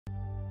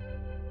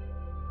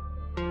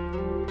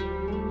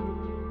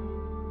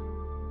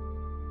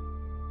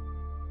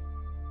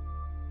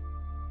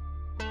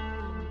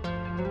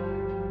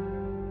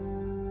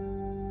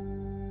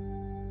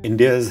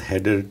India is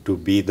headed to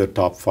be the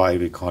top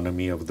 5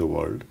 economy of the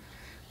world,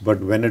 but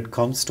when it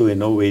comes to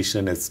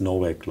innovation, it's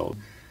nowhere close.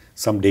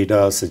 Some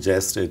data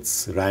suggest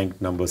it's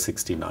ranked number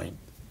 69.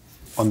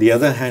 On the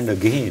other hand,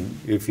 again,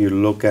 if you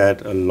look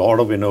at a lot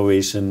of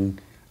innovation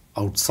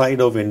outside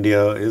of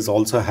India is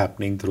also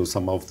happening through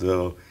some of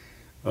the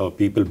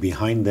people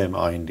behind them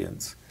are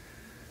Indians.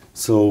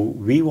 So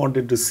we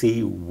wanted to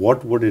see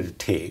what would it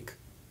take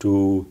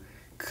to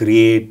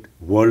create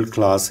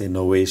world-class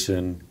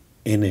innovation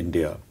in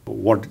India.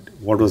 What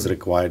was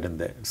required in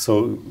there.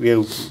 So we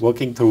are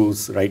working through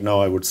right now,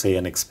 I would say,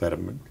 an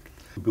experiment.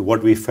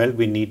 What we felt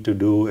we need to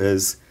do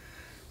is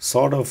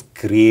sort of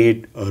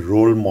create a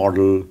role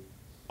model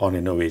on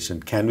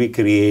innovation. Can we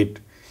create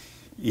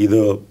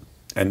either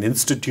an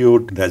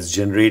institute that's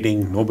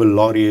generating Nobel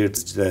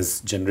laureates,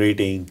 that's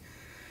generating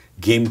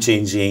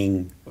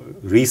game-changing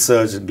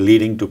research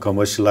leading to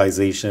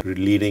commercialization,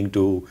 leading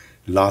to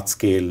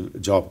large-scale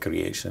job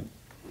creation?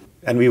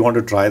 And we want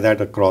to try that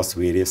across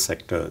various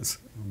sectors.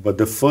 But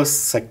the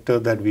first sector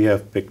that we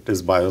have picked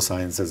is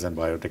biosciences and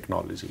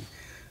biotechnology.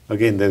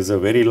 Again, there's a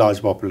very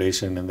large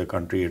population in the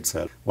country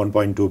itself,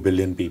 1.2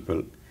 billion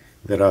people.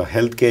 There are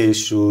healthcare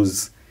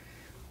issues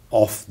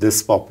of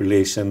this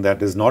population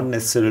that is not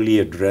necessarily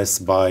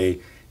addressed by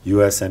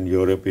US and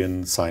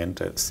European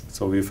scientists.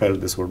 So we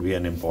felt this would be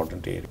an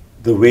important area.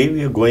 The way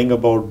we are going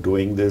about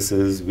doing this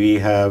is we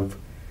have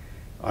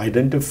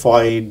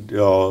identified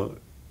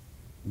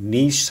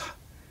niche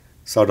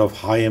sort of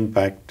high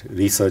impact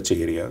research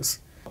areas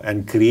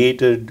and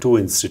created 2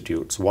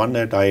 institutes, one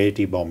at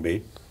IIT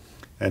Bombay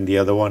and the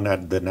other one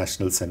at the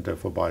National Centre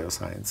for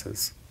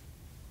Biosciences.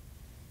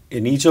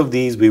 In each of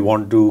these, we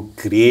want to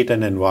create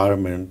an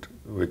environment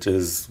which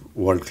is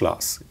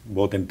world-class,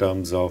 both in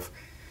terms of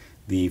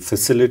the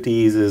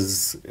facilities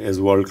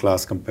is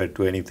world-class compared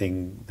to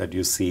anything that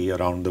you see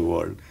around the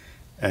world,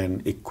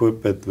 and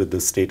equip it with the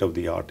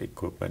state-of-the-art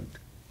equipment.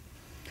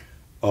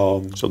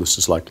 So this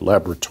is like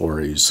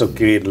laboratories. So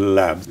create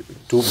labs.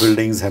 2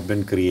 buildings have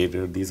been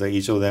created.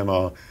 Each of them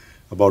are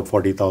about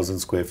 40,000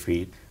 square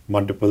feet.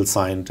 Multiple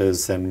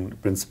scientists and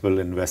principal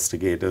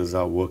investigators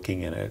are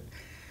working in it.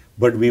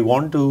 But we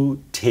want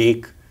to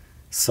take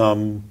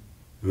some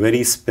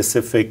very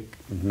specific,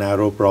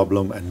 narrow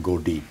problem and go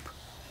deep.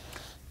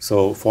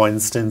 So for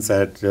instance,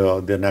 at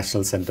the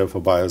National Centre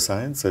for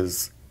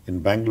Biosciences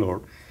in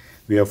Bangalore,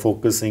 we are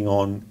focusing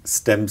on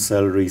stem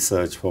cell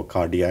research for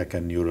cardiac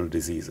and neural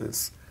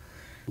diseases.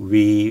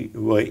 We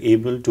were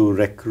able to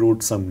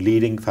recruit some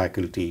leading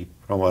faculty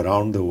from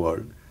around the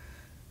world,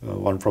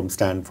 one from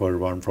Stanford,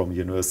 one from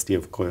University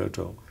of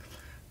Kyoto,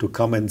 to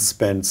come and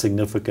spend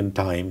significant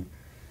time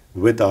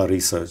with our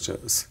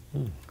researchers.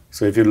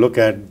 So if you look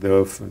at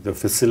the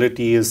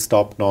facility is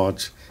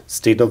top-notch,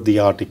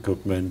 state-of-the-art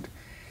equipment,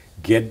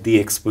 get the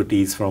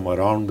expertise from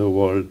around the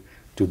world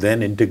to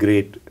then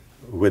integrate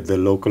with the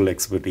local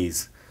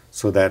expertise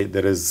so that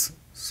there is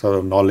sort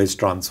of knowledge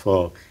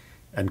transfer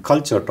and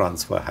culture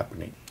transfer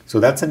happening. So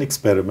that's an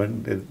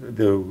experiment.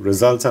 The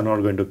results are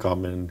not going to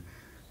come in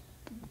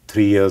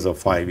 3 years or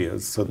 5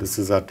 years. So this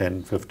is our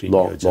 10,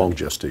 15-year journey. Long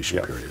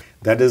gestation period.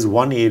 That is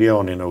one area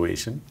on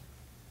innovation.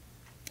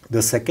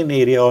 The second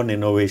area on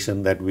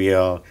innovation that we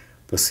are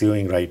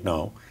pursuing right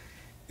now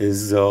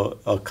is a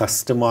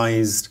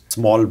customized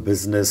small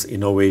business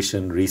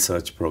innovation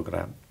research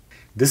program.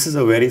 This is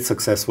a very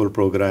successful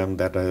program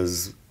that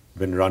has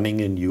been running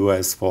in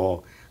US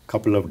for a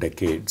couple of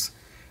decades,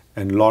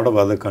 and a lot of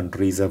other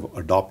countries have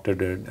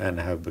adopted it and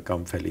have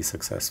become fairly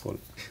successful.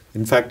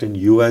 In fact, in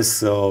US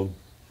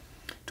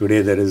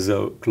today there is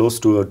close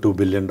to a $2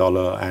 billion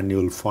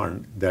annual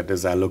fund that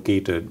is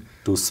allocated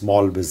to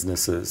small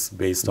businesses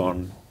based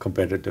on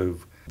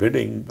competitive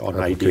bidding on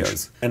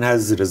ideas, and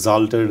has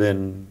resulted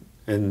in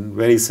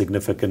very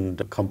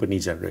significant company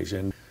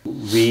generation.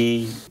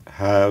 We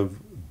have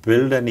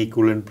built an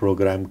equivalent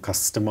program,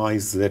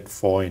 customized it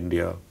for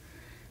India.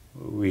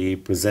 We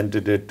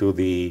presented it to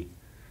the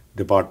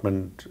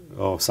Department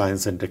of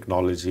Science and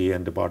Technology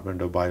and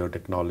Department of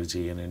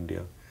Biotechnology in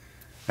India.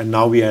 And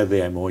now we are at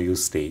the MOU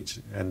stage.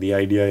 And the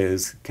idea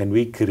is, can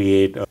we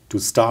create, to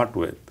start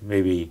with,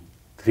 maybe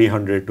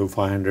 $300 to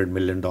 $500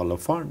 million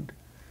fund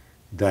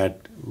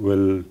that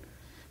will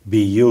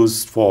be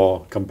used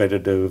for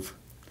competitive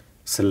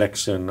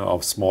selection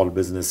of small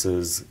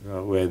businesses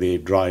where they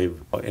drive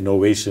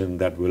innovation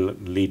that will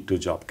lead to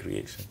job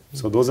creation.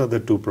 So those are the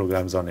 2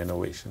 programs on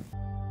innovation.